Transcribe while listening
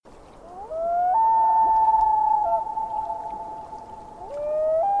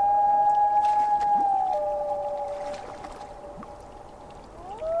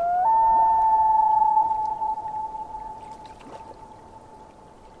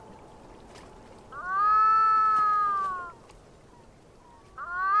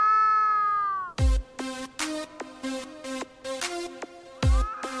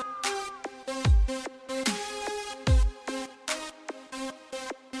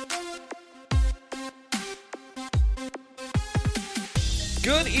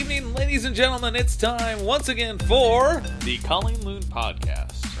Good evening, ladies and gentlemen. It's time once again for the Colleen Loon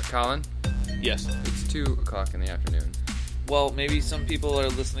Podcast. Colin? Yes. It's 2 o'clock in the afternoon. Well, maybe some people are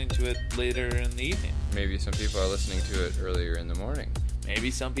listening to it later in the evening. Maybe some people are listening to it earlier in the morning.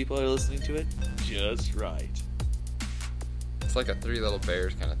 Maybe some people are listening to it just right. It's like a Three Little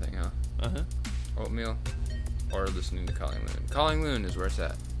Bears kind of thing, huh? Uh-huh. Oatmeal or listening to Colleen Loon. Colleen Loon is where it's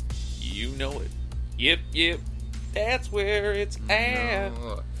at. You know it. Yep. That's where it's at.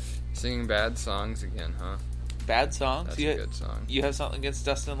 No. Singing bad songs again, huh? Bad songs? That's a good song. You have something against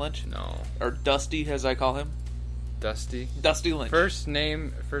Dustin Lynch? No. Or Dusty, as I call him? Dusty? Dusty Lynch. First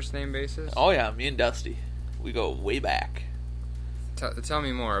name basis? Oh yeah, me and Dusty. We go way back. Tell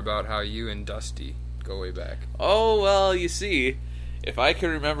me more about how you and Dusty go way back. Oh, well, you see, if I could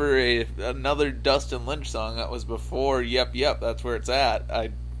remember another Dustin Lynch song that was before Yep, That's Where It's At,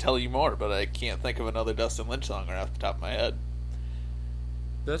 I'd tell you more, but I can't think of another Dustin Lynch song right off the top of my head.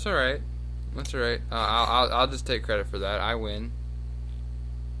 That's alright. I'll just take credit for that. I win.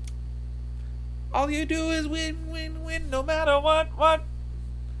 All you do is win, no matter what.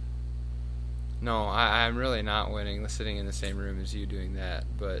 No, I'm really not winning sitting in the same room as you doing that,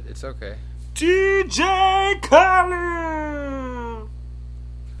 but it's okay. DJ Khaled!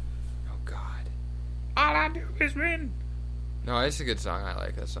 Oh, God. All I do is win. No, it's a good song. I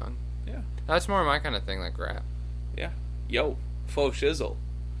like that song. Yeah. That's more my kind of thing, like rap. Yeah. Yo, faux shizzle.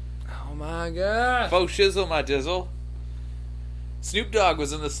 Oh, my God. Faux shizzle, my dizzle. Snoop Dogg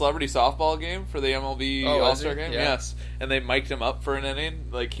was in the celebrity softball game for the MLB All-Star game. Yeah. Yes. And they mic'd him up for an inning.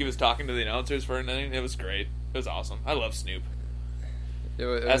 Like, he was talking to the announcers for an inning. It was great. It was awesome. I love Snoop.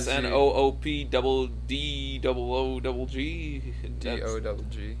 SNOOPDDOOGG. DOGG.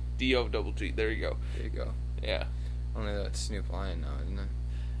 DOGG. There you go. There you go. Yeah. Only that's Snoop Lion now, isn't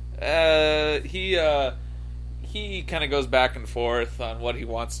it? He kind of goes back and forth on what he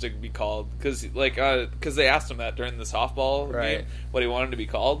wants to be called, because they asked him that during the softball game, what he wanted to be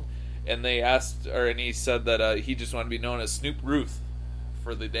called, and he said that he just wanted to be known as Snoop Ruth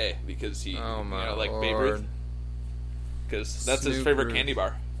for the day, because he, like Lord. Babe Ruth, because that's Snoop his favorite Ruth. Candy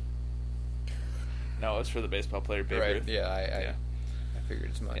bar. No, it's for the baseball player Babe Ruth. Yeah, I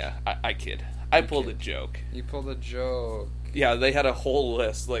figured as much. Yeah, I kid. I pulled a joke. You pulled a joke. Yeah, they had a whole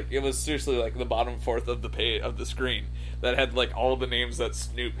list. Like, it was seriously like the bottom fourth of the screen that had like all of the names that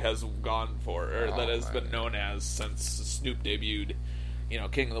Snoop has gone for, or that has been known as since Snoop debuted.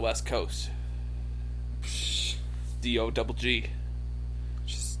 King of the West Coast. DOGG.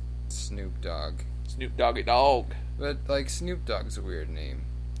 Just Snoop Dogg. Snoop Doggy Dogg. But like Snoop Dogg's a weird name.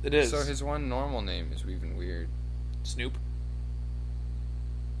 It is. So his one normal name is even weird. Snoop.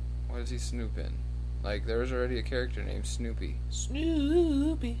 What is he Snoop in? Like, there was already a character named Snoopy.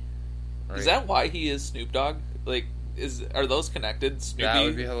 Snoopy. Right. Is that why he is Snoop Dogg? Like, are those connected? Snoopy that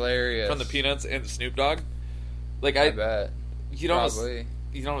would be hilarious. From the Peanuts and Snoop Dogg? Like, I bet. You'd Probably.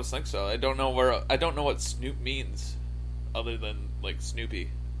 You'd almost think so. I don't know what Snoop means, other than like Snoopy.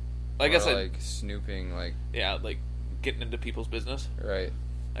 I guess like snooping, like like getting into people's business. Right.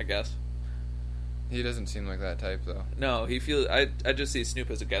 I guess. He doesn't seem like that type, though. No, I just see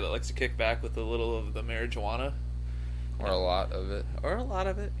Snoop as a guy that likes to kick back with a little of the marijuana. Or a lot of it. Or a lot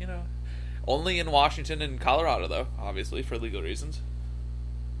of it, Only in Washington and Colorado, though, obviously, for legal reasons.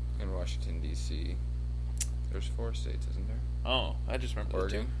 In Washington, D.C. There's 4 states, isn't there? Oh, I just remember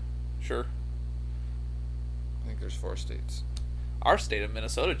Oregon? The 2. Sure. I think there's 4 states. Our state of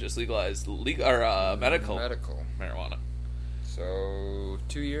Minnesota just legalized medical marijuana. So,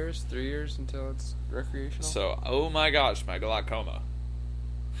 2 years, 3 years until it's recreational? So, oh my gosh, my glaucoma.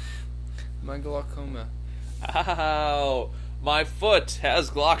 My glaucoma. Ow! My foot has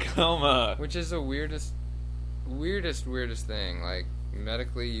glaucoma! Which is the weirdest thing. Like,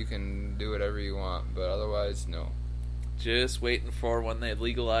 medically you can do whatever you want, but otherwise, no. Just waiting for when they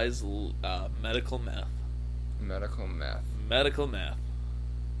legalize medical meth. Medical meth. Medical meth.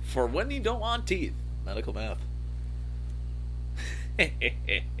 For when you don't want teeth. Medical meth.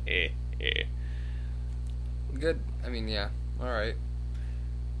 Good. I mean, yeah. Alright.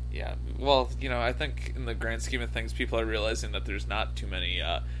 Yeah. Well, I think in the grand scheme of things, people are realizing that there's not too many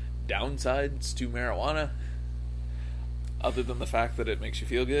downsides to marijuana, other than the fact that it makes you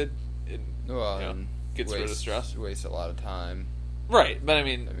feel good. It gets rid of stress. Wastes a lot of time. Right. But I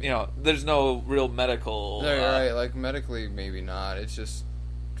mean, there's no real medical... No, you're right. Like, medically, maybe not. It's just,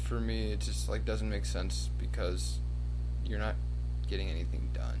 for me, it just, like, doesn't make sense because you're not getting anything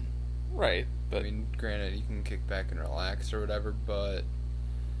done. Right, but... I mean, granted, you can kick back and relax or whatever, but...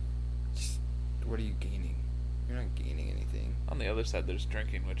 Just, what are you gaining? You're not gaining anything. On the other side, there's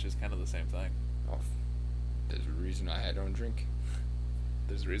drinking, which is kind of the same thing. Oh, there's a reason I don't drink.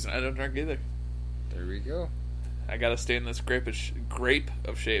 There's a reason I don't drink either. There we go. I gotta stay in this grape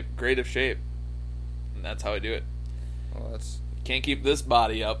of shape, and that's how I do it. Well, that's... Can't keep this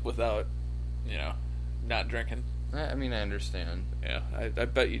body up without, not drinking. I mean, I understand. Yeah, I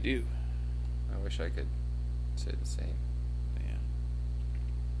bet you do. I wish I could say the same. Yeah.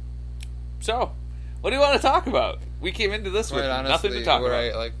 So, what do you want to talk about? We came into this with nothing to talk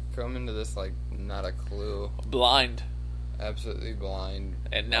about. I come into this not a clue. Blind. Absolutely blind.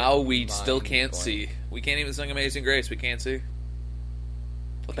 And now we still can't see. We can't even sing Amazing Grace. We can't see.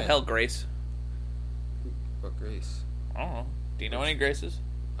 What the hell, Grace? What Grace? I don't know. Do you know any Graces?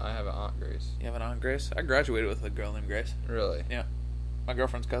 I have an Aunt Grace. You have an Aunt Grace? I graduated with a girl named Grace. Really? Yeah. My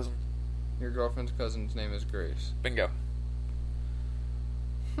girlfriend's cousin. Your girlfriend's cousin's name is Grace. Bingo.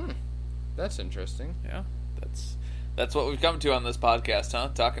 That's interesting. Yeah. That's what we've come to on this podcast, huh?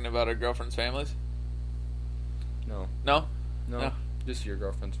 Talking about our girlfriends' families? No. No? No. Just your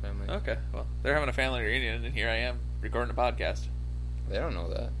girlfriend's family. Okay. Well, they're having a family reunion, and here I am, recording a podcast. They don't know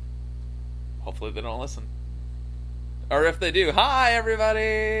that. Hopefully they don't listen. Or if they do, hi,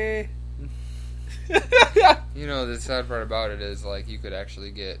 everybody! The sad part about it is, you could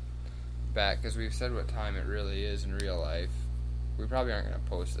actually get back, because we've said what time it really is in real life. We probably aren't going to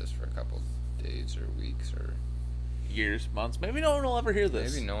post this for a couple days or weeks or... years, months. Maybe no one will ever hear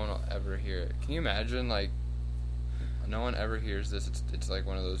this. Maybe no one will ever hear it. Can you imagine, no one ever hears this? It's like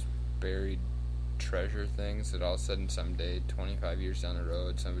one of those buried treasure things that all of a sudden someday, 25 years down the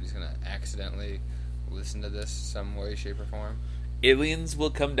road, somebody's going to accidentally listen to this some way, shape, or form. Aliens will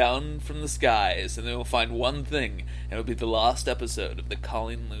come down from the skies, and they will find one thing, and it'll be the lost episode of the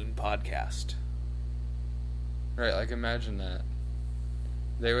Colleen Loon podcast. Right, imagine that.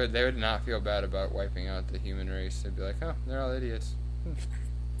 They would not feel bad about wiping out the human race. They'd be like, oh, they're all idiots.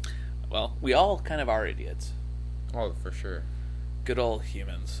 Well, we all kind of are idiots. Oh, for sure. Good old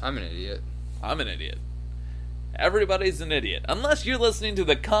humans. I'm an idiot. I'm an idiot. Everybody's an idiot. Unless you're listening to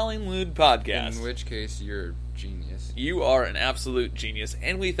the Colleen Loon podcast. In which case, you're a genius. You are an absolute genius,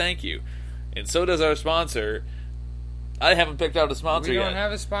 and we thank you. And so does our sponsor. I haven't picked out a sponsor yet. We don't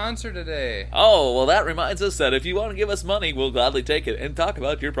have a sponsor today. Oh, well, that reminds us that if you want to give us money, we'll gladly take it and talk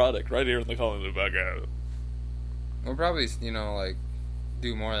about your product right here in the Colleen Loon podcast. We'll probably,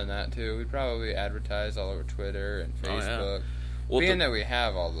 do more than that, too. We'd probably advertise all over Twitter and Facebook. Yeah. Well, being that we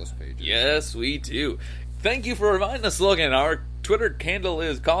have all those pages. Yes, we do. Thank you for reminding us, Logan. Our Twitter handle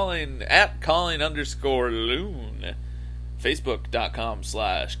is Colleen @Colleen_Loon.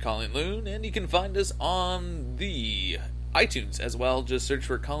 Facebook.com/ColleenLoon. And you can find us on the iTunes as well. Just search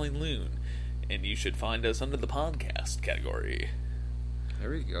for Colleen Loon. And you should find us under the podcast category.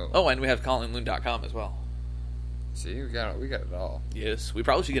 There we go. Oh, and we have ColleenLoon.com as well. See, we got it all. Yes, we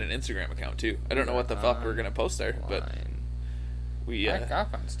probably should get an Instagram account too. I don't know what the fuck we're gonna post there, but I'll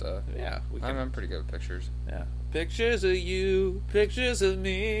find stuff. Yeah, I'm pretty good with pictures. Yeah, pictures of you, pictures of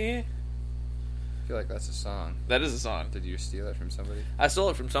me. I feel like that's a song. That is a song. Did you steal it from somebody? I stole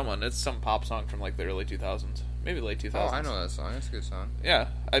it from someone. It's some pop song from the early 2000s, maybe late 2000s. Oh, I know that song. It's a good song. Yeah,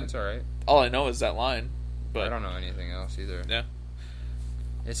 it's all right. All I know is that line, but I don't know anything else either. Yeah,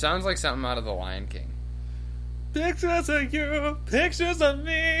 it sounds like something out of The Lion King. Pictures of you, pictures of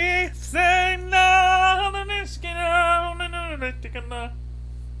me, say no. I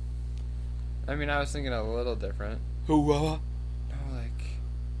mean, I was thinking a little different. Hoo-ah.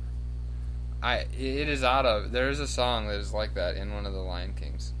 It is out of... There is a song that is like that in one of the Lion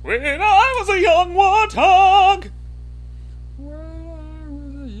Kings. When I was a young warthog. When I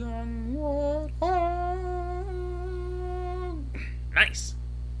was a young warthog. Nice.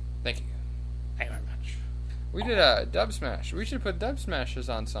 Thank you. Thank you very much. We did a dub smash. We should put dub smashes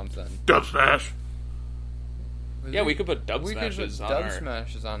on something. Dub smash. Yeah, we could put dub smashes on dub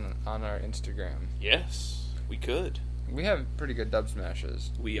smashes on our Instagram. Yes, we could. We have pretty good dub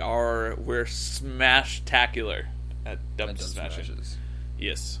smashes. We're smash-tacular at dub smashes.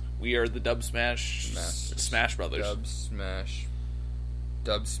 Yes, we are the dub smash Smash Brothers.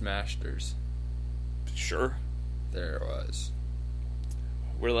 Dub smashters. Sure. There it was.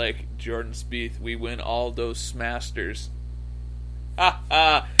 We're like Jordan Spieth. We win all those smasters. Ha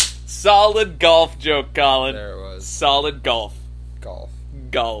ha! Solid golf joke, Colin. There it was. Solid golf. Golf.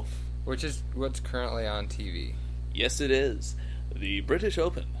 Which is what's currently on TV. Yes, it is. The British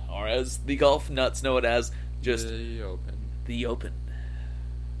Open, or as the golf nuts know it as, just... The Open. The Open.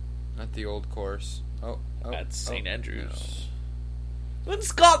 Not the old course. At St. Andrews. No. In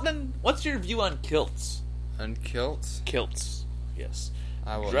Scotland, what's your view on kilts? On kilts? Kilts, yes.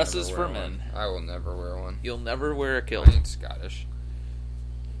 I will Dresses never wear for men. One. I will never wear one. You'll never wear a kilt. I ain't Scottish.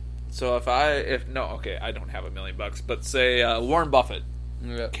 So I don't have $1 million, but say Warren Buffett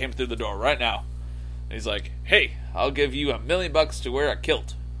Yep. Came through the door right now. And he's like, hey, I'll give you $1 million to wear a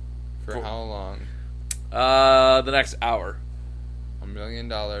kilt. For how long? The next hour. $1 million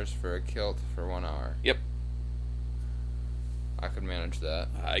for a kilt for 1 hour. Yep. I could manage that.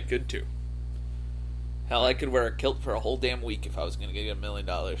 I could too. Hell, I could wear a kilt for a whole damn week if I was going to get $1 million.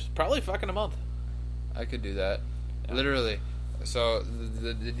 Probably fucking a month. I could do that. Yeah. Literally. So,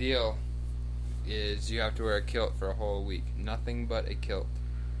 the deal is you have to wear a kilt for a whole week. Nothing but a kilt.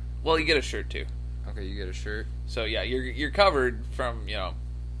 Well, you get a shirt too. Okay, you get a shirt. So, yeah, you're covered from, I was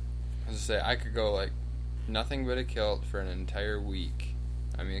going to say, I could go, like, nothing but a kilt for an entire week.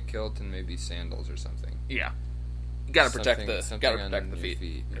 I mean, a kilt and maybe sandals or something. Yeah. You gotta protect the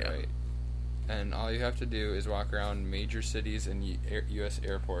feet. Yeah. Right. And all you have to do is walk around major cities and U.S.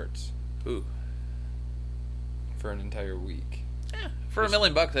 airports. Ooh. For an entire week. Yeah. For $1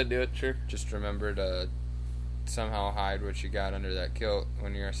 million, I'd do it, sure. Just remember to somehow hide what you got under that kilt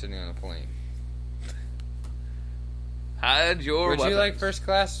when you're sitting on a plane. Hide your Would weapons. You like first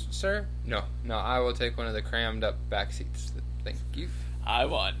class, sir? No, I will take one of the crammed up back seats. Thank you. I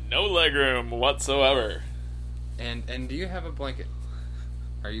want no legroom whatsoever. And do you have a blanket?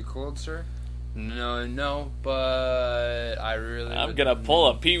 Are you cold, sir? No, but I really... I'm gonna pull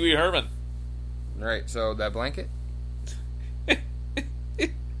a Pee Wee Herman. Right, so that blanket?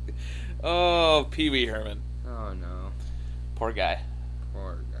 Oh, Pee Wee Herman. Oh, no. Poor guy.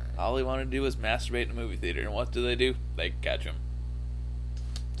 Poor guy. All he wanted to do was masturbate in a movie theater, and what do? They catch him.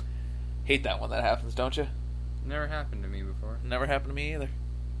 Hate that when that happens, don't you? Never happened to me before. Never happened to me either.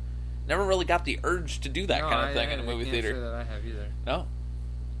 Never really got the urge to do that kind of thing in a movie theater. I can't say that I have either. No.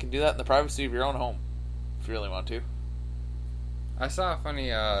 You can do that in the privacy of your own home, if you really want to. I saw a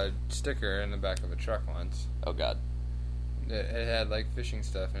funny sticker in the back of a truck once. Oh, God. It had, like, fishing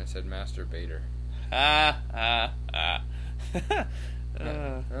stuff, and it said masturbator. That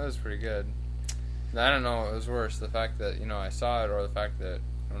That was pretty good. I don't know what was worse, the fact that, I saw it, or the fact that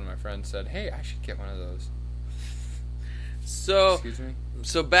one of my friends said, hey, I should get one of those. So, excuse me?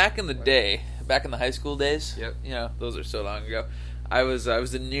 So back in the day, back in the high school days, yep. Those are so long ago, I was a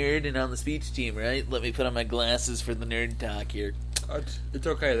nerd and on the speech team, right? Let me put on my glasses for the nerd talk here. It's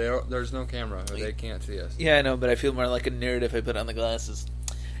okay. There's no camera. They can't see us. Yeah, I know, but I feel more like a nerd if I put on the glasses.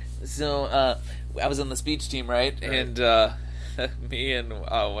 So, I was on the speech team, right? And me and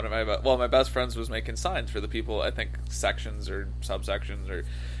one of my best friends was making signs for the people, I think sections or subsections or,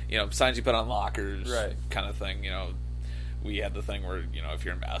 signs you put on lockers, right, kind of thing, We had the thing where, if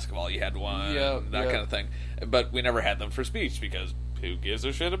you're in basketball, you had one, that kind of thing. But we never had them for speech because who gives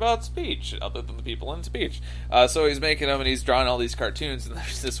a shit about speech other than the people in speech? So he's making them and he's drawing all these cartoons. And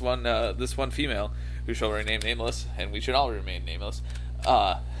there's this one female who shall remain nameless, and we should all remain nameless,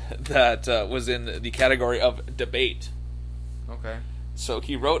 that was in the category of debate. Okay. So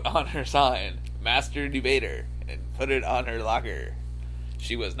he wrote on her sign, Master Debater, and put it on her locker.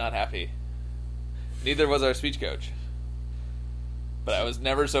 She was not happy. Neither was our speech coach. But I was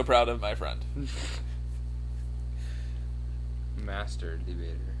never so proud of my friend. Master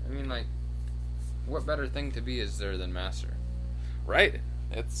debater. I mean, like, what better thing to be is there than master? Right.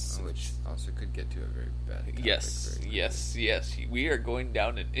 Which also could get to a very bad topic. Yes. We are going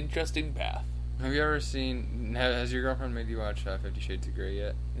down an interesting path. Have you ever seen... Has your girlfriend made you watch 50 Shades of Grey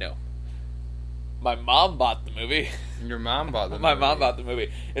yet? No. My mom bought the movie. Your mom bought the movie? My mom bought the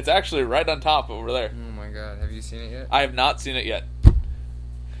movie. It's actually right on top over there. Oh my god. Have you seen it yet? I have not seen it yet.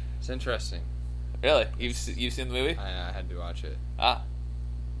 It's interesting. Really? You've seen the movie? I had to watch it.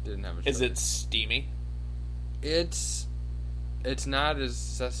 Didn't have a choice. Is it steamy? It's not as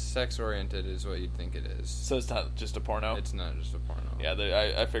sex-oriented as what you'd think it is. So it's not just a porno? It's not just a porno.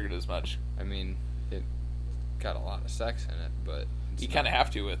 Yeah, I figured as much. I mean, it got a lot of sex in it, but... You kind of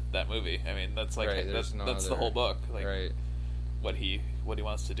have to with that movie. I mean, that's like right, that's the whole book. Like, right. What he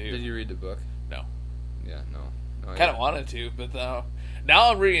wants to do. Did you read the book? No. Yeah, no. Kind of wanted to, but now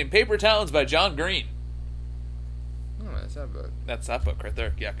I'm reading Paper Towns by John Green. Oh, that's that book. That's that book right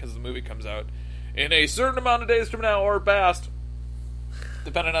there. Yeah, because the movie comes out in a certain amount of days from now or past,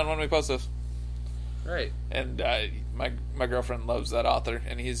 depending on when we post this. Right. And my girlfriend loves that author,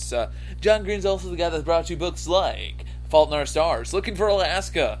 and he's John Green's also the guy that brought you books like Fault in Our Stars, Looking for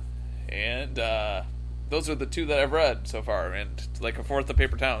Alaska, and those are the two that I've read so far, and like a fourth of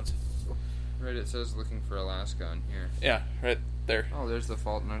Paper Towns. Right, it says Looking for Alaska on here. Yeah, right there. Oh, there's The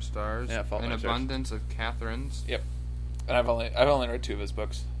Fault in Our Stars. Yeah, Fault in Our Stars. An Abundance of Catherines. Yep. And I've only read 2 of his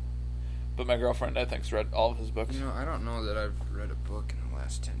books, but my girlfriend I think's read all of his books. I don't know that I've read a book in the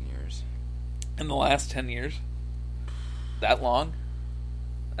last 10 years. In the last 10 years? That long?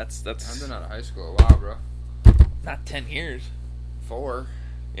 That's. I've been out of high school a while, bro. Not 10 years. 4.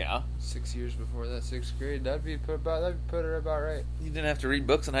 Yeah. 6 years before that, 6th grade. That'd put it about right. You didn't have to read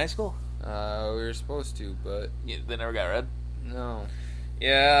books in high school? We were supposed to, but they never got read? No.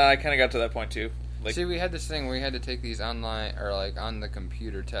 Yeah, I kind of got to that point too. Like, see, we had this thing where we had to take these online, or like on the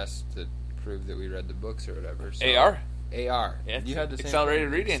computer tests to prove that we read the books or whatever. So, AR? AR. Yeah. You had the same Accelerated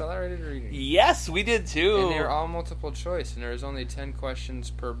thing. reading. Accelerated reading. Yes, we did too. And they were all multiple choice, and there was only 10 questions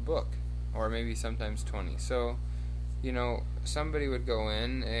per book, or maybe sometimes 20. So, you know, somebody would go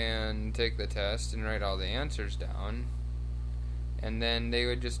in and take the test and write all the answers down, and then they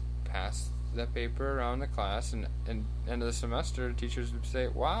would just pass the paper around the class, and end of the semester, teachers would say,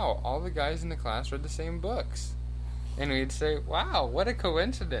 wow, all the guys in the class read the same books. And we'd say, wow, what a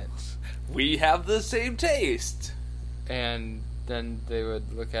coincidence. We have the same taste. And then they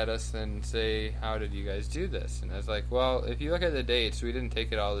would look at us and say, how did you guys do this? And I was like, well, if you look at the dates, we didn't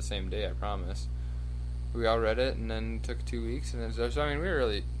take it all the same day, I promise. We all read it, and then took 2 weeks, and then, so I mean, we were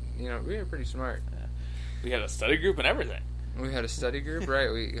really, we were pretty smart. Yeah. We had a study group and everything. We had a study group,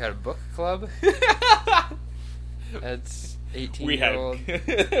 right? We had a book club. That's 18-year-old.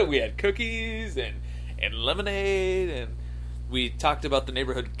 We had cookies and lemonade, and we talked about the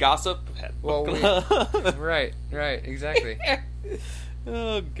neighborhood gossip. Had book club. Right, exactly.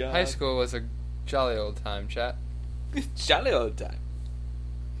 Oh, God. High school was a jolly old time, chat. Jolly old time.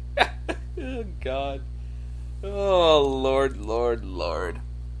 Oh, God. Oh, Lord.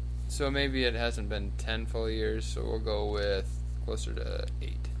 So maybe it hasn't been 10 full years, so we'll go with closer to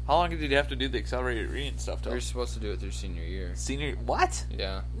 8. How long did you have to do the accelerated reading stuff, We were supposed to do it through senior year. Senior... What?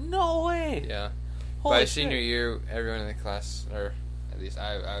 Yeah. No way. Yeah. Holy By shit. senior year, everyone in the class, or at least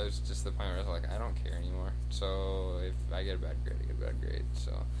I was just the point where I was like, I don't care anymore. So if I get a bad grade, I get a bad grade.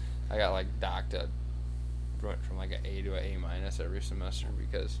 So I got like docked at, went from like an A to an A minus every semester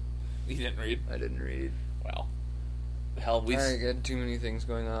because You didn't read? I didn't read. Well, hell, I had too many things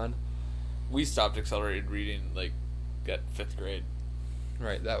going on. We stopped accelerated reading like at 5th grade.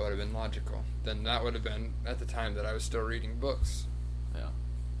 Right, that would have been logical. Then that would have been at the time that I was still reading books. Yeah.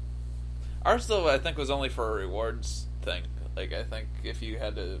 Ours, though, I think was only for a rewards thing. Like, I think if you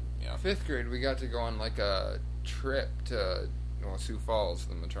had to, 5th grade, we got to go on like a trip to Sioux Falls,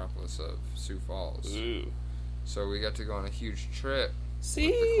 the metropolis of Sioux Falls. Ooh. So we got to go on a huge trip. See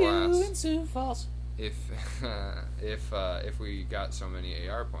with the class. you in Sioux Falls. If we got so many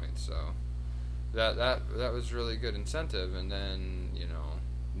AR points, so that was really good incentive. And then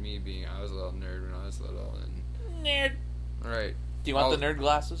me being, I was a little nerd when I was little, and Nerd. right. Do you want the nerd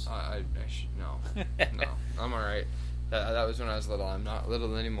glasses? I no, I'm all right. That was when I was little. I'm not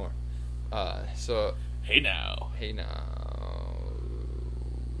little anymore. So Hey now,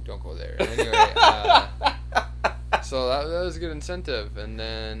 don't go there. Anyway, so that was a good incentive, and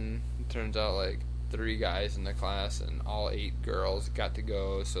then it turns out like 3 guys in the class and all 8 girls got to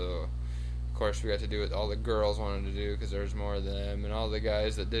go. So of course we got to do what all the girls wanted to do because there's more of them, and all the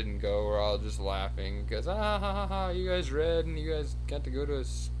guys that didn't go were all just laughing because you guys read and you guys got to go to a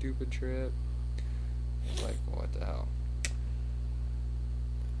stupid trip. Like, what the hell?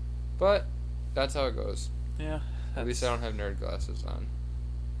 But that's how it goes. Yeah. At least I don't have nerd glasses on.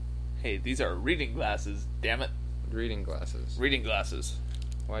 Hey, these are reading glasses. Damn it. Reading glasses. Reading glasses.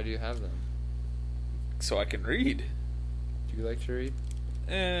 Why do you have them? So I can read. Do you like to read?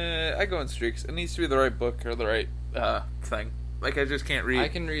 I go in streaks. It needs to be the right book or the right thing. Like, I just can't read. I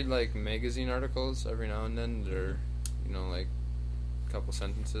can read like magazine articles every now and then, or like a couple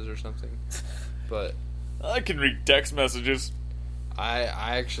sentences or something. But I can read text messages. I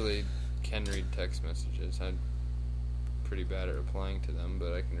actually can read text messages. I'm pretty bad at replying to them,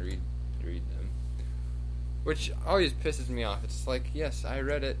 but I can read them. Which always pisses me off. It's like, yes, I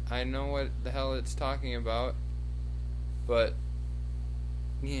read it. I know what the hell it's talking about. But,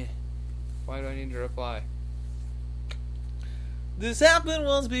 yeah, why do I need to reply? This happened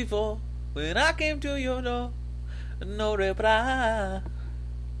once before when I came to your door. No reply.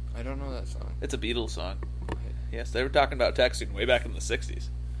 I don't know that song. It's a Beatles song. Yes, they were talking about texting way back in the 60s.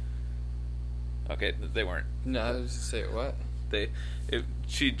 Okay, they weren't. No, I was just say what?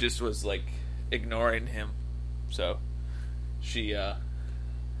 She just was like ignoring him, so she It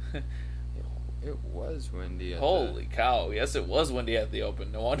was windy. Holy cow! Yes, it was windy at the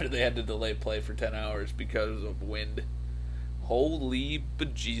Open. No wonder they had to delay play for 10 hours because of wind. Holy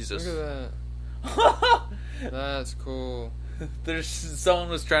bejesus! Look at that. That's cool. Someone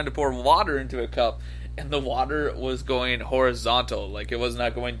was trying to pour water into a cup, and the water was going horizontal, like it was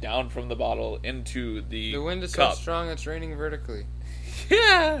not going down from the bottle into the wind is cup. so strong it's raining vertically.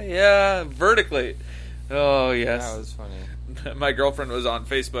 Yeah, vertically. Oh, yes. That was funny. My girlfriend was on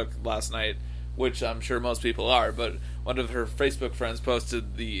Facebook last night which I'm sure most people are, but one of her Facebook friends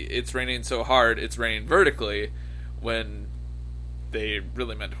posted "It's raining so hard, it's raining vertically," when they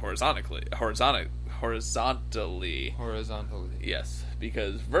really meant horizontally. Yes,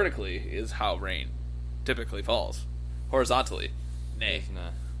 because vertically is how rain typically falls. Horizontally, nay.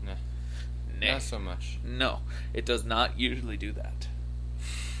 Nah. Nay. Not so much. No, it does not usually do that.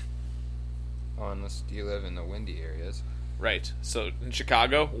 Oh, unless you live in the windy areas. Right. So in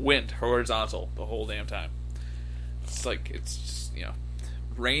Chicago, wind horizontal the whole damn time. It's just,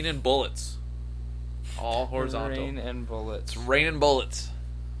 rain and bullets. All horizontal. Rain and bullets. It's rain and bullets.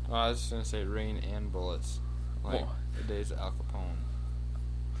 Oh, I was just going to say rain and bullets. Like the days of Al Capone.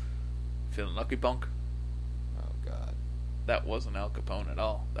 Feeling lucky, punk? Oh, God. That wasn't Al Capone at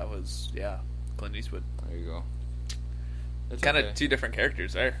all. That was, Clint Eastwood. There you go. It's kind of okay. two different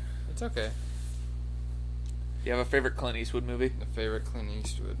characters there. It's okay. You have a favorite Clint Eastwood movie? A favorite Clint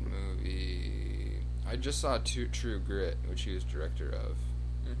Eastwood movie? I just saw True Grit, which he was director of.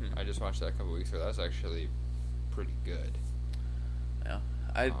 Mm-hmm. I just watched that a couple weeks ago. That was actually pretty good. Yeah.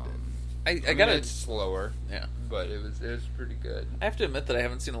 I got it's slower. Yeah. But it was pretty good. I have to admit that I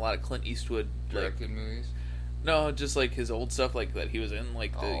haven't seen a lot of Clint Eastwood directed movies. No, just like his old stuff, like that he was in,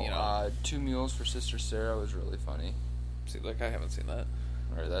 like Two Mules for Sister Sarah was really funny. See, like I haven't seen that.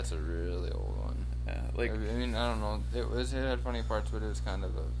 Right, that's a really old one. Yeah, I mean, I don't know. It had funny parts, but it was kind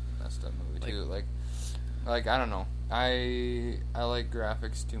of a messed up movie too. Like I don't know. I like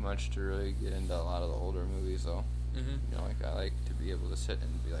graphics too much to really get into a lot of the older movies, though. Mm-hmm. I like to be able to sit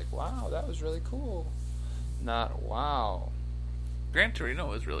and be like, "Wow, that was really cool." Not wow. Gran Torino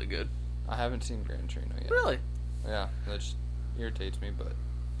was really good. I haven't seen Gran Torino yet. Really? Yeah, that just irritates me, but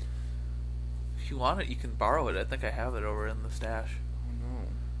if you want it, you can borrow it. I think I have it over in the stash. Oh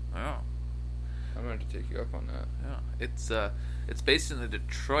no. Oh. I'm going to take you up on that. Yeah, it's based in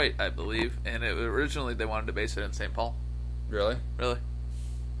Detroit, I believe, and originally they wanted to base it in St. Paul. Really? Really?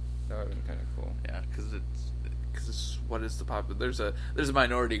 That would have been kind of cool. Yeah, because what is the popular? There's a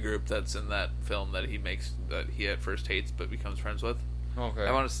minority group that's in that film that he at first hates but becomes friends with. Okay.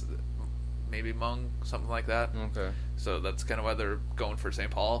 I want to maybe Hmong, something like that. Okay. So that's kind of why they're going for St.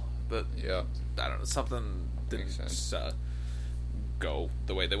 Paul, but yeah, I don't know, something didn't go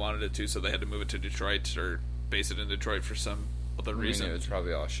the way they wanted it to, so they had to move it to Detroit or base it in Detroit for some other reason. It was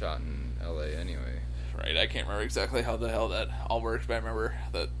probably all shot in L.A. anyway. Right, I can't remember exactly how the hell that all worked, but I remember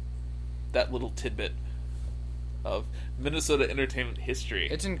that little tidbit of Minnesota entertainment history.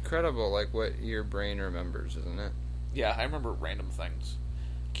 It's incredible, like, what your brain remembers, isn't it? Yeah, I remember random things.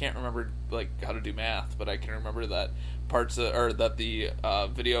 Can't remember, like, how to do math, but I can remember that the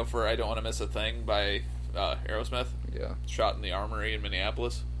video for I Don't Want to Miss a Thing by Aerosmith. Yeah. Shot in the Armory in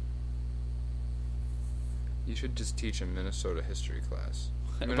Minneapolis. You should just teach a Minnesota history class.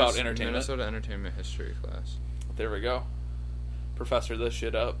 About entertainment? Minnesota entertainment history class. There we go. Professor this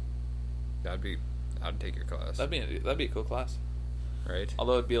shit up. I'd take your class. That'd be a cool class. Right.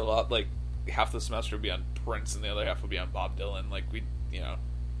 Although it'd be a lot, like, half the semester would be on Prince and the other half would be on Bob Dylan. Like,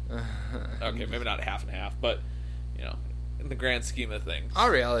 okay, maybe not half and half, but, in the grand scheme of things.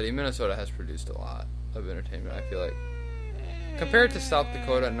 Our reality, Minnesota has produced a lot of entertainment, I feel like. Compared to South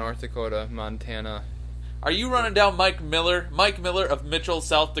Dakota, North Dakota, Montana. Are you running down Mike Miller of Mitchell,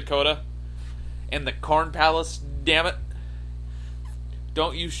 South Dakota? And the Corn Palace, damn it.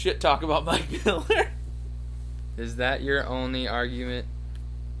 Don't you shit talk about Mike Miller. Is that your only argument?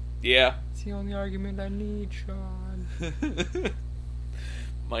 Yeah. It's the only argument I need, Sean.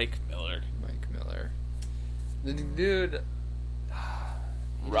 Mike Miller. The dude...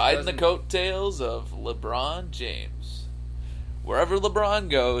 Riding the coattails of LeBron James. Wherever LeBron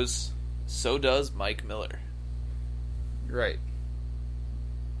goes, so does Mike Miller. Right.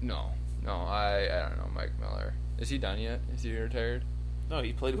 No, I don't know Mike Miller. Is he done yet? Is he retired? No,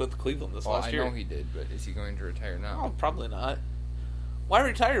 he played with Cleveland last year. I know he did, but is he going to retire now? Oh, probably not. Why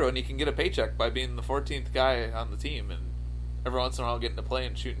retire when you can get a paycheck by being the 14th guy on the team and every once in a while getting to play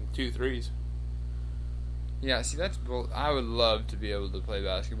and shooting 2 threes? Yeah, see, I would love to be able to play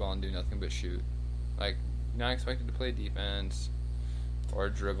basketball and do nothing but shoot. Like, not expected to play defense or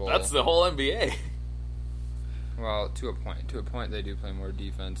dribble. That's the whole NBA. Well, to a point. To a point, they do play more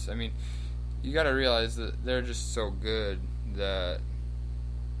defense. I mean, you got to realize that they're just so good that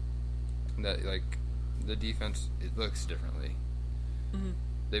like the defense, it looks differently. Mm-hmm.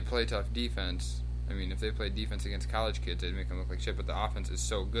 They play tough defense. I mean, if they played defense against college kids, they'd make them look like shit. But the offense is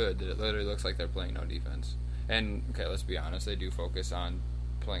so good that it literally looks like they're playing no defense. And okay, let's be honest, they do focus on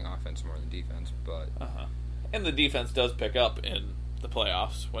playing offense more than defense. But and the defense does pick up in the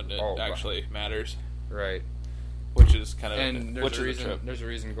playoffs when it actually matters. Right. which is kind of There's a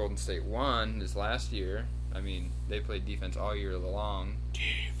reason Golden State won this last year. I mean, they played defense all year long.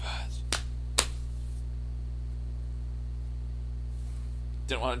 Defense.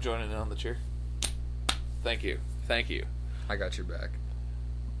 Didn't want to join in on the cheer. Thank you. I got your back.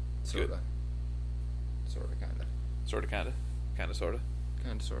 Sorta. Sorta, kinda. Sorta, kinda. Kinda, sorta.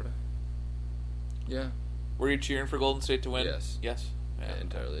 Kinda, sorta. Yeah. Were you cheering for Golden State to win? Yes. Yeah,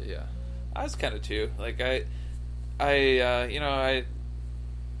 entirely, yeah. I was kind of too. Like, I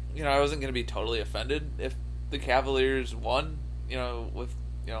wasn't going to be totally offended if the Cavaliers won, with,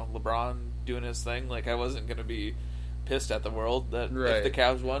 LeBron doing his thing. Like, I wasn't going to be pissed at the world that if the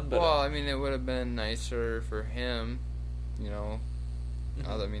Cavs won. But well, I mean, it would have been nicer for him,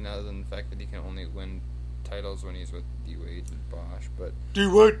 other than the fact that he can only win titles when he's with D-Wade and Bosh. But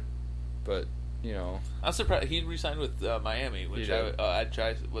D-Wade! But, I'm surprised. He re-signed with Miami, which I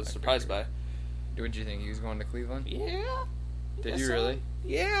was surprised by. Did you think he was going to Cleveland? Yeah. Did you really?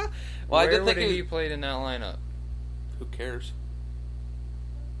 Yeah. Well, Where I did think he played in that lineup? Who cares?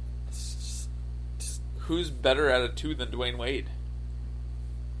 Who's better at a 2 than Dwayne Wade?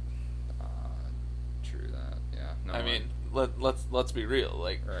 True that. Yeah. No, I mean, let's be real.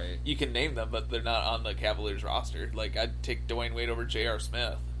 Like, right. You can name them, but they're not on the Cavaliers roster. Like, I'd take Dwayne Wade over J.R.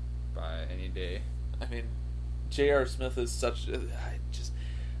 Smith by any day. I mean, J.R. Smith is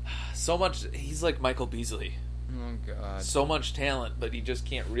so much. He's like Michael Beasley. Oh God. So much talent, but he just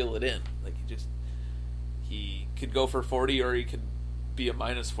can't reel it in. Like, he could go for 40, or he could be a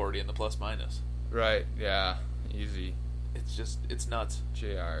minus 40 in the plus minus. Right. Yeah. Easy. It's nuts.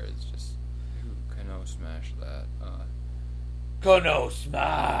 JR is just Kano smash that. Kano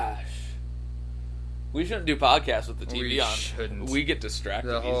smash. We shouldn't do podcasts with the TV on. Shouldn't. We get distracted.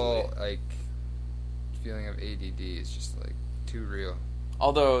 The whole feeling of ADD is just too real.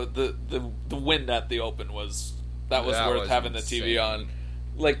 Although the win at the Open was worth having insane. The TV on.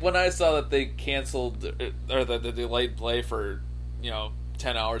 Like, when I saw that they canceled or that they delayed play for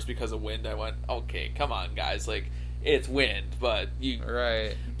 10 hours because of wind, I went, okay, come on, guys. Like, it's wind, but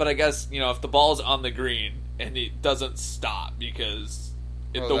right. But I guess if the ball's on the green and it doesn't stop because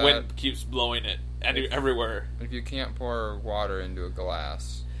the wind keeps blowing it everywhere. If you can't pour water into a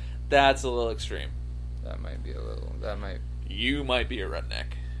glass, that's a little extreme. That might be a little. You might be a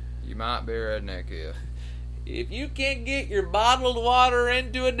redneck. You might be a redneck, yeah. If you can't get your bottled water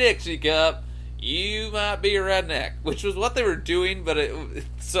into a Dixie cup, you might be a redneck, which was what they were doing. But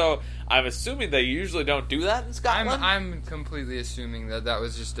so I'm assuming they usually don't do that in Scotland. I'm completely assuming that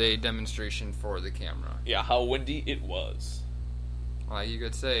was just a demonstration for the camera. Yeah, how windy it was. You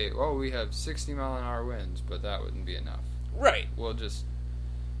could say, "Oh, we have 60-mile-an-hour winds," but that wouldn't be enough. Right. We'll just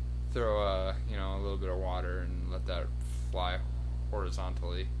throw a little bit of water and let that fly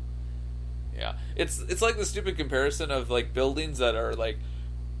horizontally. Yeah, it's like the stupid comparison of buildings that are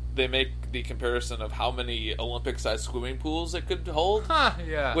they make the comparison of how many Olympic-sized swimming pools it could hold.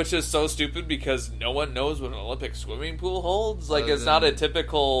 Yeah. Which is so stupid because no one knows what an Olympic swimming pool holds. It's not a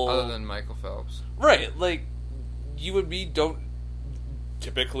typical. Other than Michael Phelps. Right. Don't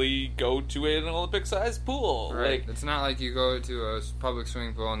typically go to an Olympic-sized pool. Right. It's not like you go to a public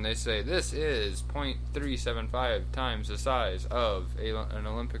swimming pool and they say, this is 0.375 times the size of an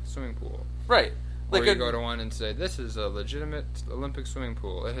Olympic swimming pool. Right. Or you go to one and say, this is a legitimate Olympic swimming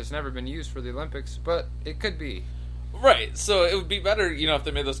pool. It has never been used for the Olympics, but it could be. Right. So it would be better, if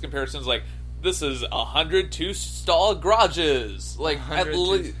they made those comparisons this is 100 two-stall garages.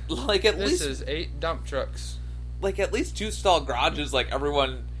 This is 8 dump trucks. At least two-stall garages,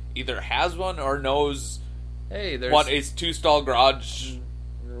 everyone either has one or knows there's what a two-stall garage...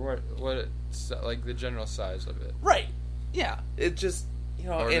 What it's, the general size of it. Right. Yeah. It just,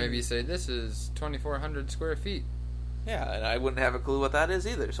 Or maybe you say, this is 2,400 square feet. Yeah, and I wouldn't have a clue what that is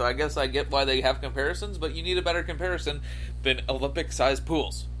either. So I guess I get why they have comparisons, but you need a better comparison than Olympic-sized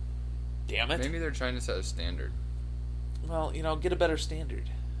pools. Damn it. Maybe they're trying to set a standard. Well, get a better standard.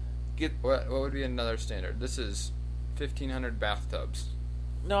 What would be another standard? This is 1,500 bathtubs.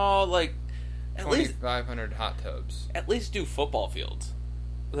 No, at 2,500 hot tubs. At least do football fields.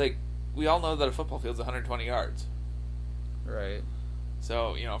 We all know that a football field's 120 yards. Right.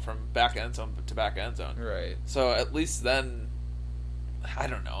 So, from back end zone to back end zone. Right. So at least then, I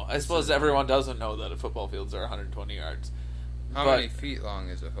don't know. I suppose everyone doesn't know that football fields are 120 yards. How many feet long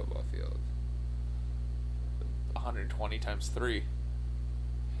is a football field? 120 times 3.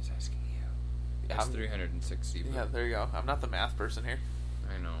 He's asking you. That's 360. Yeah, there you go. I'm not the math person here.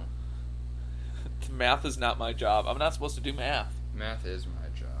 I know. Math is not my job. I'm not supposed to do math. Math is my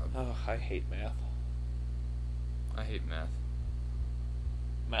job. Oh, I hate math. I hate math.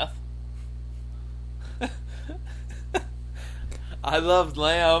 Meth? I love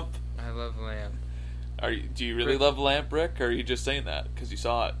lamp. I love lamp. Do you really love lamp, Rick, or are you just saying that because you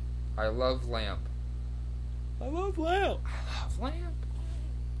saw it? I love lamp. I love lamp. I love lamp.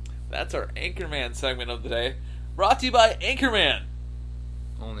 That's our Anchorman segment of the day. Brought to you by Anchorman.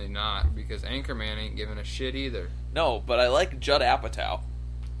 Only not, because Anchorman ain't giving a shit either. No, but I like Judd Apatow.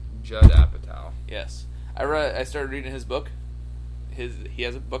 Judd Apatow. Yes. I started reading his book. He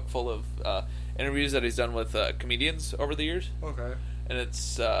has a book full of interviews that he's done with comedians over the years. Okay. And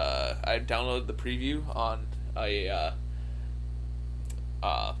it's I downloaded the preview on on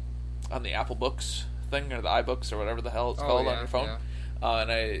the Apple Books thing, or the iBooks, or whatever the hell it's called on your phone. Yeah.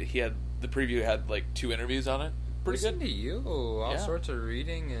 And the preview had like 2 interviews on it. Pretty Listen good. to you. All sorts of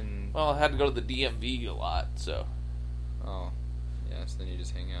reading and... Well, I had to go to the DMV a lot, so... Oh. Yeah, so then you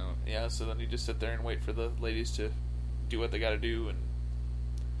just hang out. Yeah, so then you just sit there and wait for the ladies to do what they gotta do, and...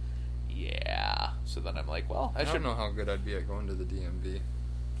 Yeah. So then I'm like, well, I don't know how good I'd be at going to the DMV.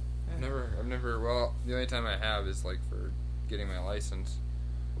 I've never... Well, the only time I have is, like, for getting my license.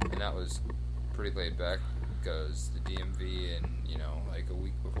 And that was pretty laid back, because the DMV and, you know, like a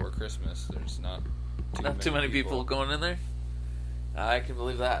week before Christmas, there's not too many people going in there. I can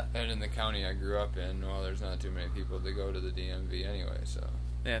believe that. And in the county I grew up in, well, there's not too many people that go to the DMV anyway. So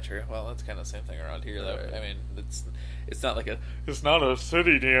yeah, true. Well, that's kind of the same thing around here, though. Right. I mean, it's not like it's not a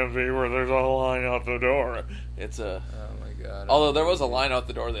city DMV where there's a line out the door. It's a... Oh my god. Although there was a line out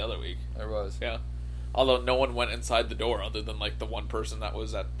the door the other week. There was. Yeah. Although no one went inside the door other than like the one person that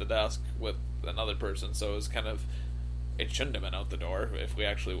was at the desk with another person, so it was kind of... It shouldn't have been out the door if we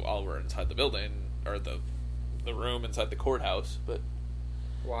actually all were inside the building, or the room inside the courthouse, but...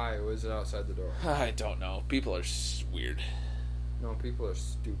 Why was it outside the door? I don't know. People are weird. No, people are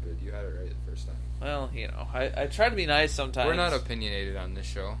stupid. You had it right the first time. Well, you know, I try to be nice sometimes. We're not opinionated on this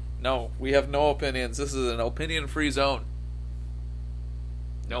show. No, we have no opinions. This is an opinion-free zone.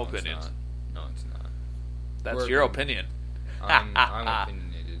 No opinions. No, it's not. That's your opinion. I'm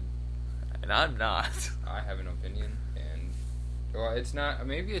opinionated. And I'm not. I have an opinion, and... Well, it's not...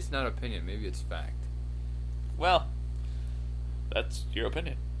 Maybe it's not opinion. Maybe it's fact. Well, that's your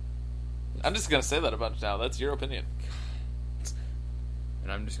opinion. I'm just going to say that a bunch now. That's your opinion.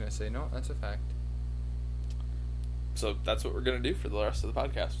 And I'm just going to say, no, that's a fact. So that's what we're going to do for the rest of the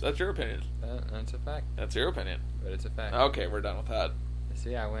podcast. That's your opinion. That's a fact. That's your opinion. But it's a fact. Okay, we're done with that.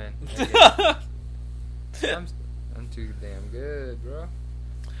 See, I win. I'm too damn good, bro.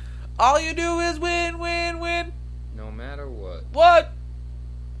 All you do is win, win, win. No matter what. What?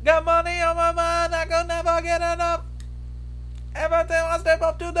 Got money on my mind, I could never get enough. Every time I step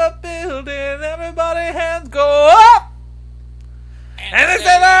up to the building, everybody hands go up. And they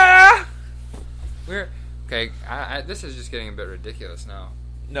say, ah! Okay, this is just getting a bit ridiculous now.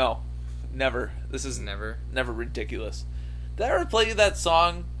 No, never. This is never ridiculous. Did I ever play you that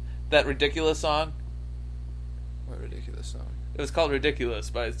song, that ridiculous song? What ridiculous song? It was called "Ridiculous"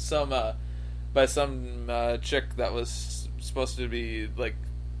 by some chick that was supposed to be like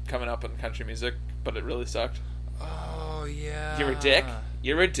coming up in country music, but it really sucked. Oh yeah. You're a dick.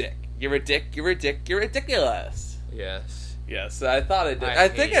 You're a dick. You're a dick. You're a dick. You're ridiculous. Yes. Yes, I thought I did. I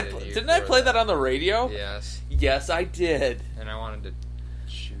think didn't I play that on the radio? Yes. Yes, I did. And I wanted to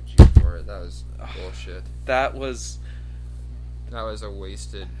shoot you for it. That was bullshit. That was a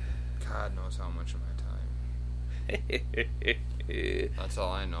wasted, God knows how much of my time. That's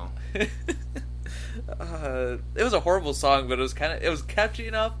all I know. It was a horrible song, but it was catchy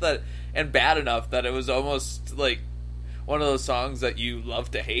enough and bad enough that it was almost like one of those songs that you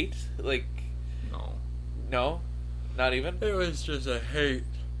love to hate. Like, no, not even. It was just a hate.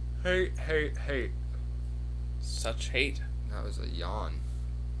 Such hate. That was a yawn.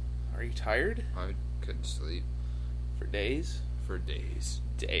 Are you tired? I couldn't sleep for days.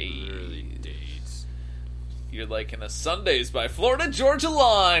 Really days. You're like in a Sundays by Florida Georgia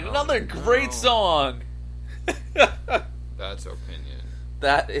Line. Another great song. That's opinion.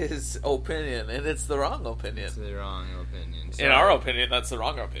 That is opinion, and it's the wrong opinion. It's the wrong opinion. Sorry. In our opinion, that's the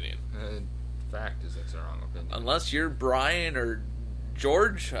wrong opinion. Fact is, that's the wrong opinion. Unless you're Brian or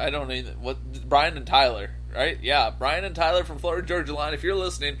George, I don't know Brian and Tyler, right? Yeah, Brian and Tyler from Florida Georgia Line. If you're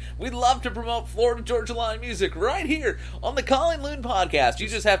listening, we'd love to promote Florida Georgia Line music right here on the Colin Loon podcast. You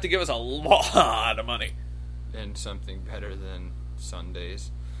just have to give us a lot of money. And something better than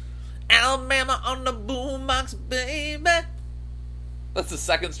Sundays. Alabama on the boombox, baby. That's the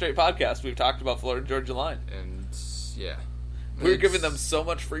second straight podcast we've talked about Florida Georgia Line. And, yeah. We're giving them so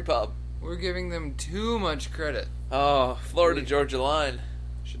much free pub. We're giving them too much credit. Oh, Florida Georgia Line.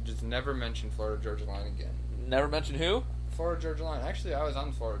 Should just never mention Florida Georgia Line again. Never mention who? Florida Georgia Line. Actually, I was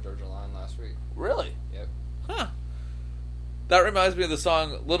on Florida Georgia Line last week. Really? Yep. Huh. That reminds me of the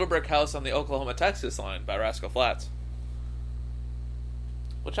song Little Brick House on the Oklahoma-Texas line by Rascal Flatts.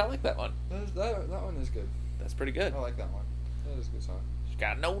 Which I like that one. That one is good. That's pretty good. I like that one. That is a good song. She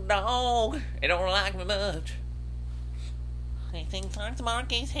got no dog. It don't like me much. I think Fox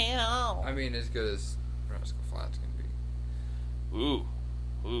Marquez hell. I mean, as good as Rascal Flatts can be. Ooh,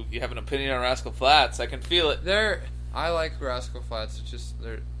 you have an opinion on Rascal Flatts. I can feel it. I like Rascal Flatts. It's just,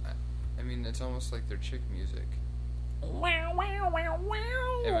 I mean, it's almost like their chick music. Wow, wow, wow,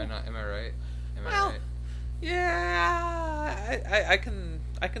 wow. Am I right? Am I right? Yeah,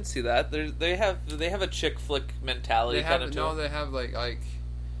 I can see that. They have a chick flick mentality kind of to them. They have like I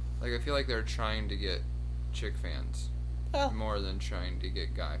feel like they're trying to get chick fans more than trying to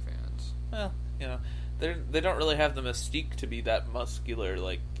get guy fans. Well, they don't really have the mystique to be that muscular,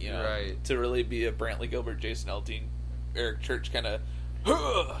 like, right. To really be a Brantley Gilbert, Jason Aldean, Eric Church kind of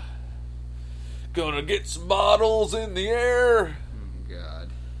gonna get some bottles in the air. God.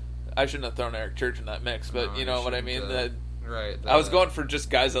 I shouldn't have thrown Eric Church in that mix, but you know what I mean? Right. I was going for just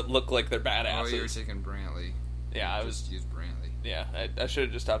guys that look like they're badasses. Oh, you were taking Brantley. Yeah, I just used Brantley. Yeah, I should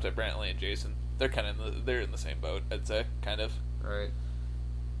have just stopped at Brantley and Jason. They're kind of they're in the same boat, I'd say, kind of. Right.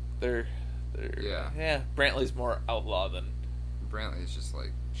 They're yeah. Brantley's more outlaw than Brantley's just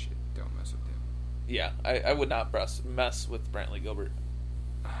like shit. Don't mess with him. Yeah, I would not mess with Brantley Gilbert.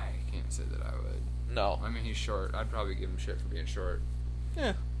 I can't say that I would. No, I mean he's short. I'd probably give him shit for being short.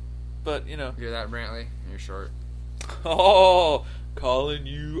 Yeah, but You're that Brantley. You're short. Oh, calling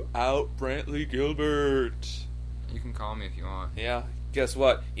you out, Brantley Gilbert. You can call me if you want. Yeah. Guess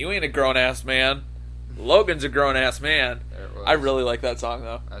what? You ain't a grown-ass man. Logan's a grown-ass man. I really like that song,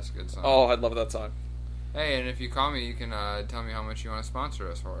 though. That's a good song. Oh, I love that song. Hey, and if you call me, you can tell me how much you want to sponsor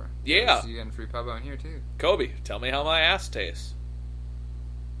us for. Yeah. So you getting free pub on here, too. Kobe, tell me how my ass tastes.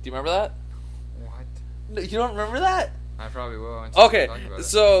 Do you remember that? What? No, you don't remember that? I probably will. Okay,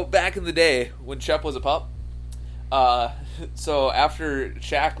 so back in the day, when Shep was a pup, so after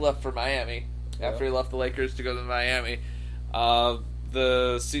Shaq left for Miami, after he left the Lakers to go to Miami,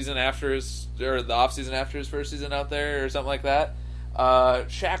 the season after the off season after his first season out there or something like that,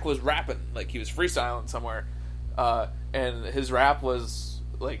 Shaq was rapping, like he was freestyling somewhere, and his rap was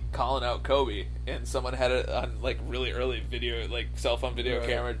like calling out Kobe, and someone had it on like really early video, like cell phone video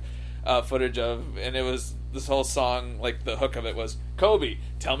camera footage of, and it was this whole song, like the hook of it was Kobe,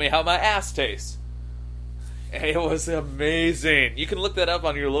 tell me how my ass tastes. And it was amazing. You can look that up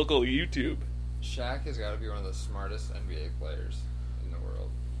on your local YouTube. Shaq has got to be one of the smartest NBA players in the world.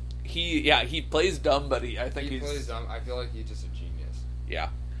 He plays dumb, but I think he plays dumb. I feel like he's just a genius. Yeah.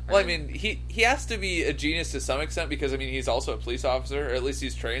 Well, I mean, he has to be a genius to some extent because, I mean, he's also a police officer, or at least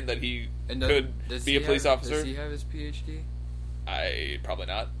he's trained that he could be a police officer. Does he have his PhD? Probably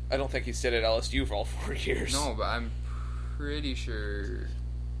not. I don't think he stayed at LSU for all 4 years. No, but I'm pretty sure.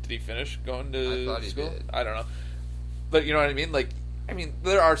 Did he finish going to I thought school? He did. I don't know. But you know what I mean? Like, I mean,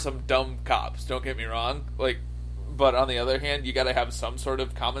 there are some dumb cops, don't get me wrong. Like, but on the other hand, you got to have some sort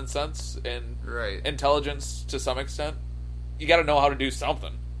of common sense and intelligence to some extent. You got to know how to do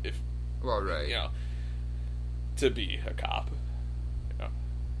something to be a cop. Yeah,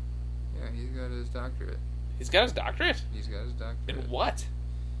 he's got his doctorate. He's got his doctorate? He's got his doctorate. In what?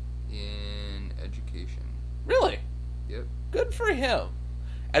 In education. Really? Yep. Good for him.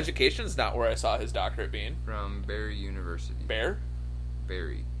 Education's not where I saw his doctorate being. From Barry University. Barry.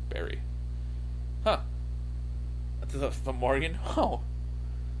 Huh. The Morgan? Oh.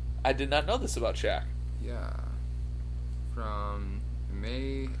 I did not know this about Shaq. Yeah. From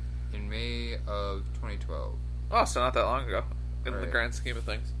May of 2012. Oh, so not that long ago. In the grand scheme of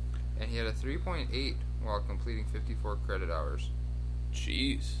things. And he had a 3.8 while completing 54 credit hours.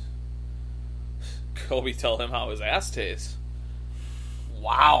 Jeez. Kobe, tell him how his ass tastes.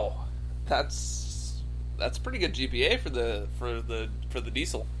 Wow. That's pretty good GPA for the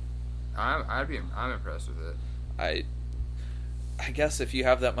diesel. I'm impressed with it. I guess if you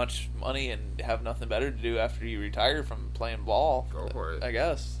have that much money and have nothing better to do after you retire from playing ball, go for it. I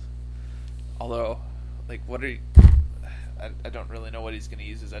guess. Although, like, what are you? I don't really know what he's going to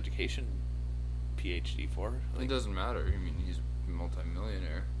use his education PhD for. Like, it doesn't matter. I mean, he's a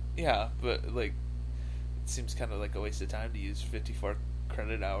multimillionaire. Yeah, but like, it seems kind of like a waste of time to use 54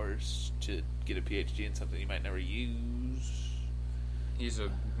 credit hours to get a PhD in something you might never use. He's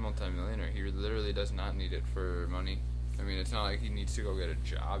a multimillionaire. He literally does not need it for money. I mean, it's not like he needs to go get a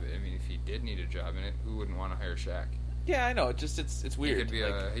job. I mean, if he did need a job in it, who wouldn't want to hire Shaq? Yeah, I know. It's weird.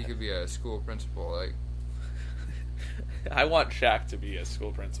 He could be a school principal. Like, I want Shaq to be a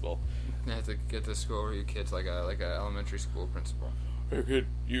school principal. You have to get to school where your kid's like a elementary school principal. Hey kid,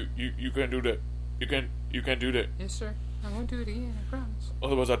 you can do that. You can do that. Yes, sir. I won't do it again, I promise.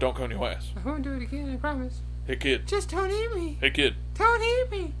 Otherwise, I don't come to your ass. I won't do it again, I promise. Hey, kid. Just don't eat me. Hey, kid. Don't eat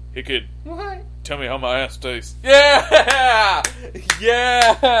me. Hey, kid. What? Tell me how my ass tastes. Yeah!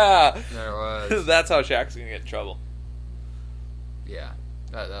 Yeah! There it was. That's how Shaq's going to get in trouble. Yeah,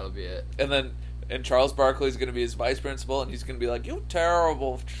 that'll be it. And Charles Barkley's going to be his vice principal, and he's going to be like, you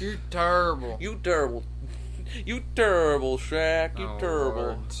terrible. You terrible. You terrible. You terrible, Shaq. You terrible.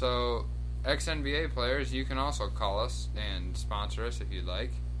 Lord. So, ex-NBA players, you can also call us and sponsor us if you'd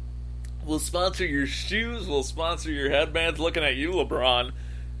like. We'll sponsor your shoes. We'll sponsor your headbands. Looking at you, LeBron.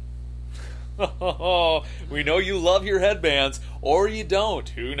 We know you love your headbands, or you don't.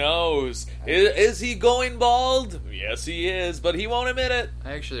 Who knows? Is he going bald? Yes, he is, but he won't admit it.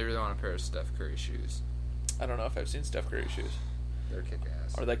 I actually really want a pair of Steph Curry shoes. I don't know if I've seen Steph Curry shoes. They're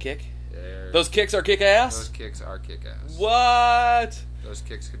kick-ass. Are they kick? They're... Those kicks are kick-ass? Those kicks are kick-ass. What? Those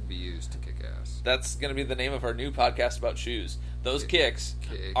kicks could be used to kick ass. That's going to be the name of our new podcast about shoes. Those kicks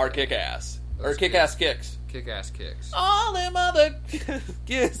are kick-ass. Or kick-ass kicks. Kick-ass kicks. All them other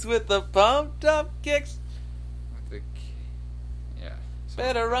kids with the pumped up kicks. Yeah.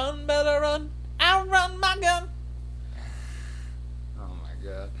 Better run, outrun my gun. Oh my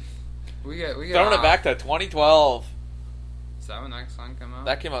god. We got Throwing it back to 2012. Is that when that song came out?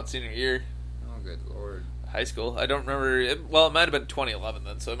 That came out senior year. Oh good lord. High school. I don't remember. It might have been 2011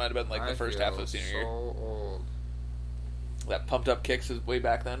 then, so it might have been like the first half of senior year. Old. That pumped up kicks is way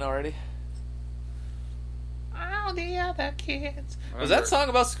back then already. All the other kids. Was that song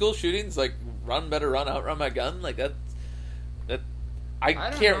about school shootings? Like, run, better run, outrun my gun? Like, that I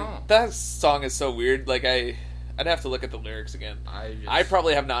don't can't. know. That song is so weird. Like, I'd have to look at the lyrics again. I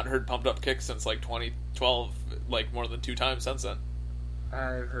probably have not heard Pumped Up Kicks since, like, 2012, like, more than 2 times since then.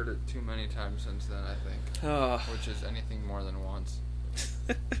 I've heard it too many times since then, I think. Which is anything more than once.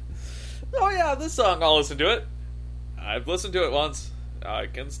 Oh, yeah, this song, I'll listen to it. I've listened to it once. I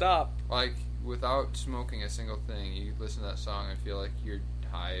can stop. Like, without smoking a single thing, you listen to that song and feel like you're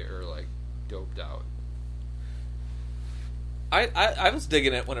high or, like, doped out. I was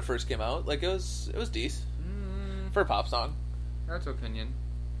digging it when it first came out. Like, it was decent. For a pop song. That's opinion.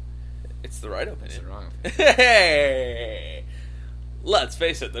 It's the right opinion. It's the wrong opinion. Hey! Let's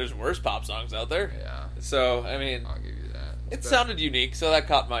face it, there's worse pop songs out there. Yeah. So, I mean... I'll give you that. It sounded unique, so that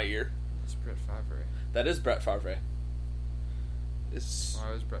caught my ear. It's Brett Favre. That is Brett Favre.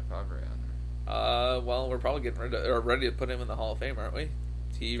 Why was Brett Favre on there? Well, we're probably getting ready to put him in the Hall of Fame, aren't we?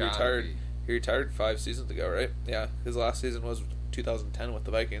 He retired. He retired 5 seasons ago, right? Yeah, his last season was 2010 with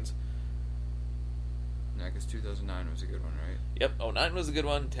the Vikings. Yeah, because 2009 was a good one, right? Yep, 09 was a good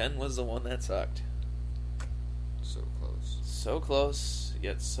one. 10 was the one that sucked. So close. So close,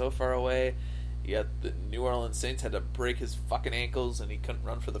 yet so far away. Yet the New Orleans Saints had to break his fucking ankles, and he couldn't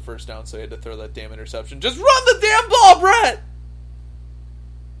run for the first down, so he had to throw that damn interception. Just run the damn ball, Brett!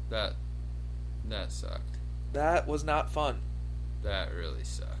 That sucked. That was not fun. That really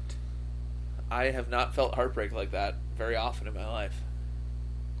sucked. I have not felt heartbreak like that very often in my life.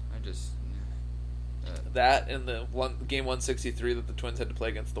 That and the game 163 that the Twins had to play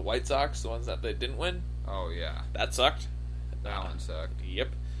against the White Sox, the ones that they didn't win. Oh yeah, that sucked. That one sucked. Yep.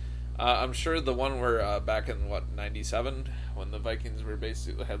 I'm sure the one where back in '97 when the Vikings were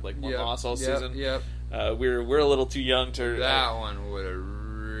basically had like one loss all season. Yep. We're a little too young to. That one would have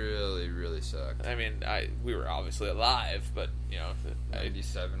really sucked. I mean, we were obviously alive, but you know,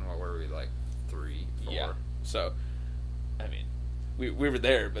 97. What were we, like 3, 4? Yeah. So, I mean, we were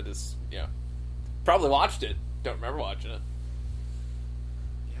there, but it's probably watched it. Don't remember watching it.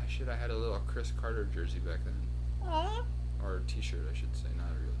 Yeah, shit. I had a little Chris Carter jersey back then. Aww. Or a T-shirt, I should say, not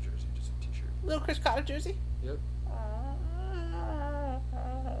a real jersey, just a T-shirt. Little Chris Carter jersey. Yep.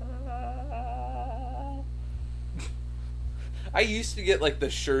 I used to get like the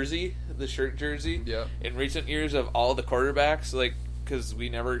shirt jersey. Yep. In recent years of all the quarterbacks, like because we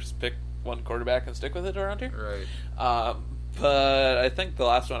never pick one quarterback and stick with it around here. Right. But I think the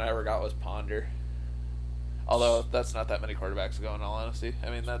last one I ever got was Ponder. Although that's not that many quarterbacks ago, in all honesty. I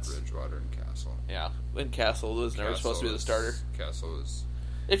mean, that's Bridgewater and Castle. Yeah, and Castle was never supposed to be the starter. Castle was.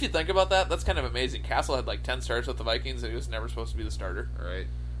 If you think about that, that's kind of amazing. Castle had like 10 starts with the Vikings, and he was never supposed to be the starter. Right.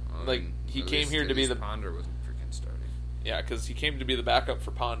 Well, like he came here to be the Ponder wasn't freaking starting. Yeah, because he came to be the backup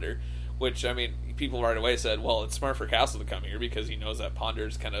for Ponder, which I mean, people right away said, "Well, it's smart for Castle to come here because he knows that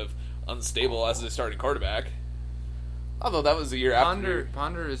Ponder's kind of unstable as a starting quarterback." Although that was the year after.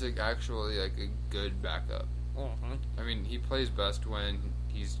 Ponder is actually like a good backup. Mm-hmm. I mean, he plays best when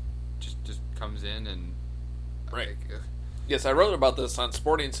he's just comes in and right. Yes, I wrote about this on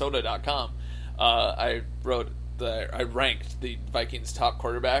SportingSoda.com. I ranked the Vikings' top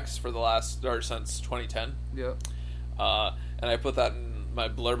quarterbacks for since 2010. Yep. And I put that in my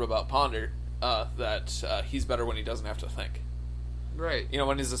blurb about Ponder, that he's better when he doesn't have to think. Right. You know,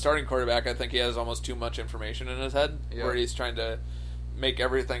 when he's a starting quarterback, I think he has almost too much information in his head, where he's trying to make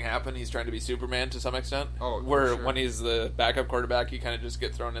everything happen. He's trying to be Superman to some extent. Oh, where for sure. when he's the backup quarterback, you kind of just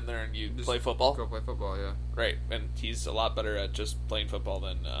get thrown in there and you Just play football. Go play football, yeah. Right, and he's a lot better at just playing football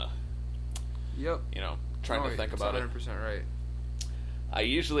than, Yep. you know, trying to think about 100% it. 100% right. I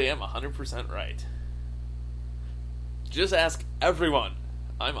usually am 100% right. Just ask everyone.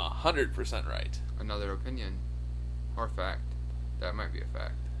 I'm 100% right. Another opinion. Or fact. That might be a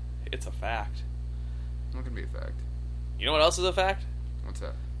fact. It's a fact. It can be a fact. You know what else is a fact? What's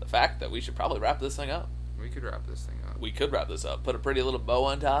that? The fact that we should probably wrap this thing up. We could wrap this thing up. We could wrap this up. Put a pretty little bow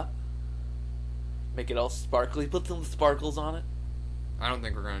on top. Make it all sparkly. Put some sparkles on it. I don't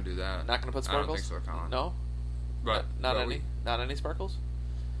think we're going to do that. Not going to put sparkles? I don't think so, Colin. No? But Not any? Not any sparkles?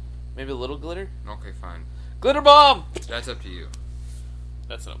 Maybe a little glitter? Okay, fine. Glitter bomb! That's up to you.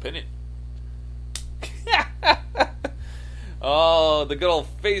 That's an opinion. Oh, the good old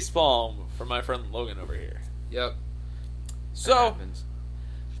face palm from my friend Logan over here. Yep. So,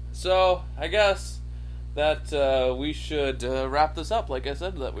 I guess that we should wrap this up like I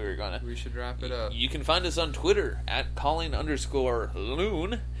said that we were going to. We should wrap it up. You can find us on Twitter at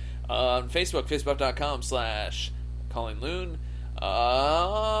calling_loon. On Facebook, facebook.com/callingloon.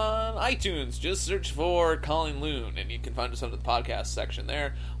 On iTunes, just search for Calling Loon, and you can find us under the podcast section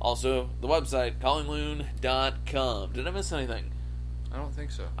there. Also, the website, callingloon.com. Did I miss anything? I don't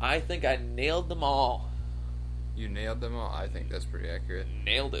think so. I think I nailed them all. You nailed them all. I think that's pretty accurate.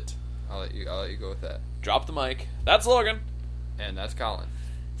 Nailed it. I'll let you go with that. Drop the mic. That's Logan. And that's Colin.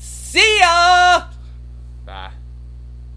 See ya! Bye.